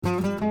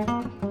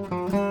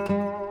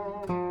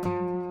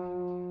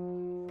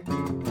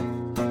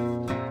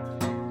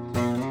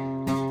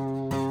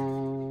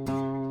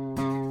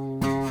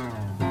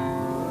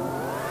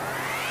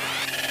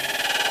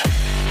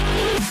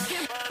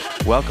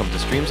Welcome to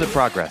Streams of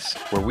Progress,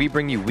 where we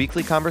bring you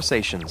weekly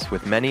conversations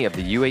with many of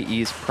the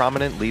UAE's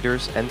prominent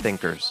leaders and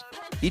thinkers.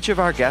 Each of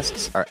our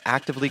guests are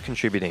actively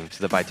contributing to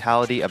the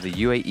vitality of the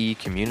UAE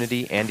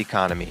community and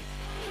economy.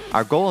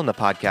 Our goal in the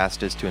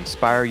podcast is to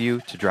inspire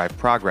you to drive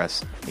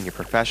progress in your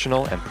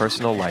professional and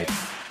personal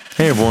life.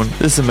 Hey everyone,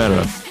 this is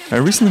MENA. I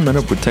recently met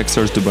up with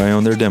Techstars Dubai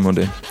on their demo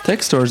day.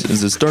 Techstars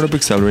is a startup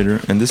accelerator,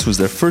 and this was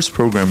their first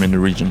program in the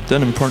region,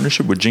 done in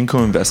partnership with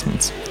Jinko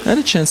Investments. I had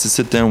a chance to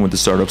sit down with the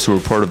startups who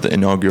were part of the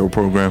inaugural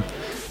program,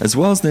 as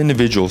well as the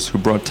individuals who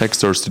brought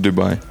Techstars to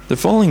Dubai. The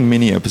following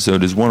mini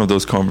episode is one of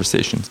those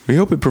conversations. We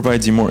hope it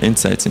provides you more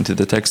insights into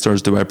the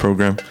Techstars Dubai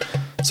program.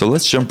 So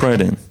let's jump right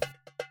in.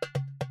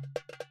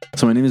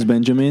 So my name is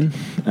Benjamin.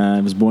 I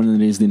was born and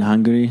raised in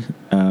Hungary.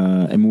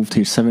 I moved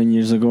here 7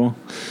 years ago.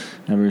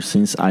 Ever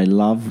since, I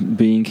love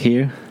being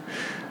here.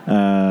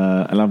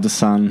 I love the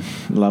sun,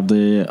 love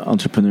the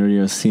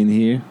entrepreneurial scene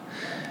here.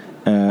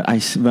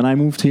 When I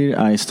moved here,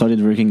 I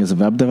started working as a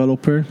web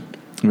developer,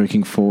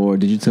 working for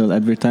digital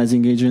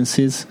advertising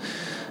agencies.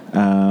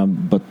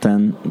 But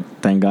then,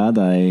 thank God,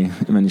 I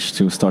managed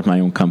to start my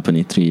own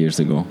company 3 years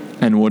ago.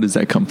 And what is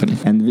that company?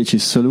 And which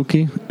is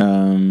Soluki,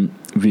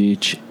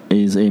 which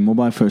is a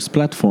mobile-first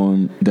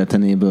platform that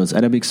enables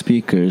Arabic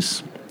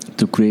speakers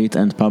to create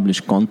and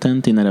publish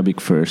content in Arabic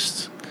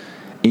first,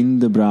 in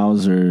the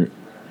browser,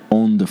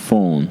 on the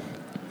phone,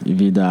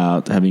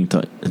 without having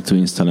to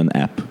install an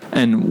app.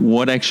 And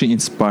what actually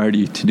inspired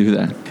you to do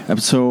that?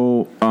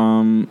 So,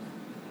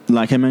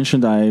 like I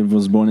mentioned, I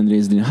was born and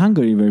raised in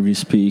Hungary, where we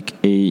speak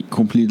a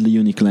completely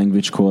unique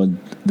language called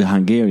the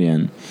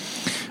Hungarian.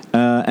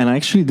 And I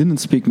actually didn't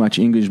speak much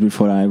English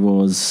before I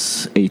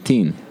was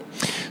 18.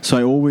 So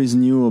I always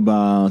knew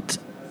about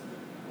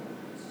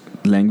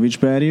language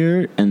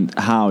barrier and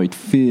how it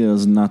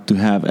feels not to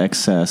have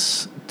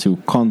access to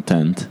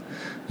content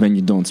when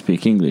you don't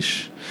speak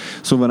English.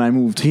 So when I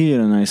moved here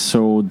and I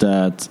saw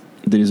that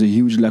there is a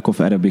huge lack of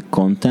Arabic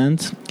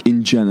content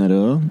in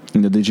general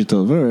in the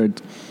digital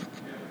world,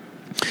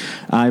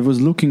 I was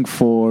looking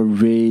for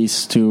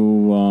ways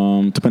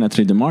to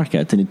penetrate the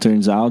market, and it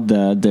turns out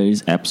that there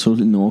is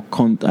absolutely no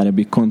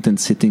Arabic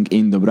content sitting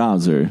in the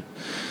browser.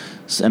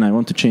 And I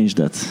want to change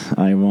that.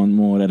 I want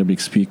more Arabic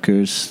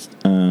speakers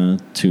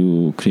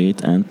to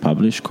create and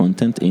publish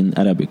content in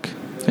Arabic.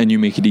 And you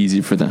make it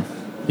easy for them.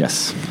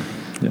 Yes.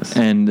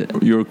 And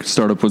your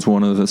startup was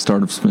one of the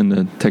startups in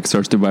the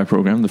Techstars Dubai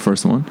program, the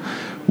first one.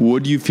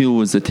 What do you feel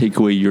was the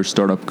takeaway your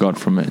startup got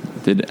from it?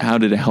 How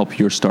did it help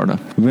your startup?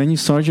 When you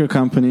start your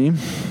company,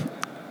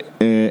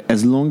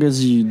 as long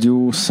as you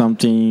do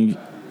something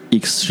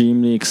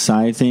extremely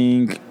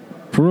exciting,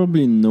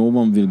 probably no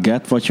one will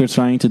get what you're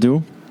trying to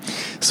do.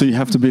 So you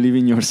have to believe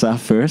in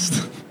yourself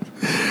first.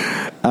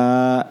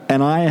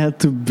 And I had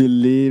to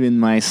believe in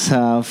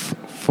myself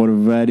for a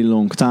very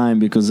long time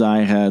because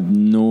I had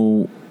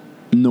no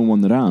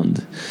one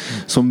around.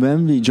 So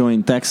when we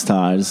joined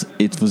Techstars,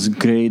 it was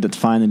great that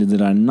finally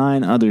there are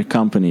 9 other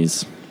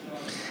companies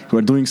who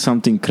are doing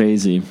something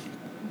crazy.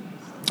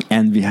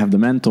 And we have the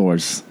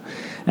mentors.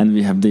 And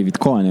we have David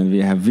Cohen, and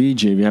we have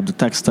VJ, we have the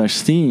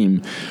Techstars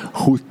team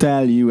who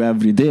tell you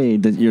every day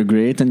that you're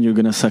great and you're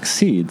going to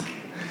succeed.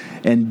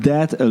 And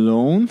that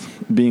alone,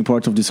 being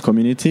part of this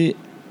community,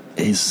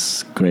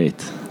 is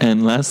great.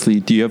 And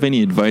lastly, do you have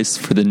any advice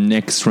for the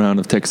next round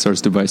of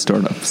Techstars Dubai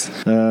startups?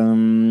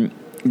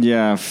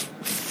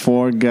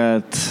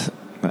 Forget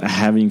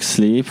having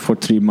sleep for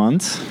 3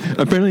 months.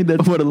 Apparently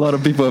that's what a lot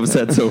of people have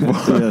said so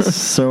far. Yes,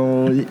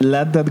 so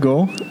let that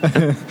go.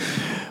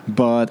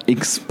 But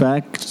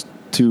expect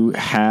to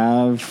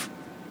have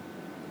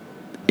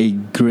a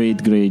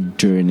great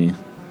journey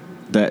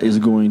that is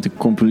going to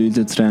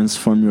completely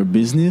transform your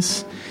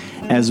business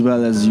as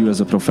well as you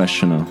as a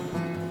professional.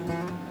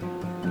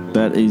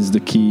 That is the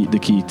key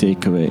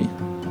takeaway.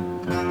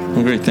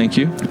 Well, great, thank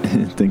you.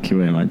 Thank you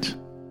very much.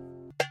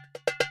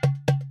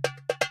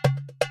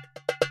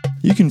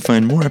 You can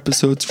find more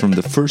episodes from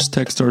the first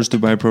Techstars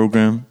Dubai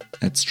program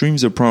at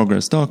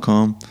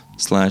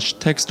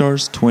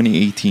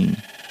streamsofprogress.com/Techstars2018.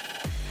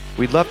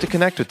 We'd love to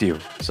connect with you,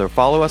 so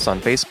follow us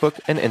on Facebook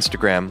and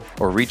Instagram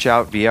or reach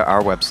out via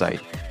our website.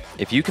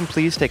 If you can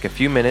please take a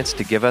few minutes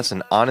to give us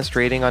an honest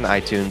rating on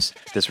iTunes,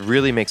 this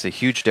really makes a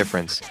huge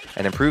difference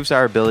and improves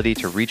our ability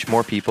to reach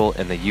more people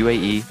in the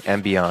UAE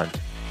and beyond.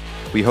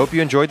 We hope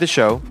you enjoyed the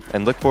show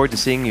and look forward to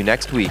seeing you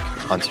next week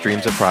on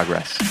Streams of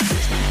Progress.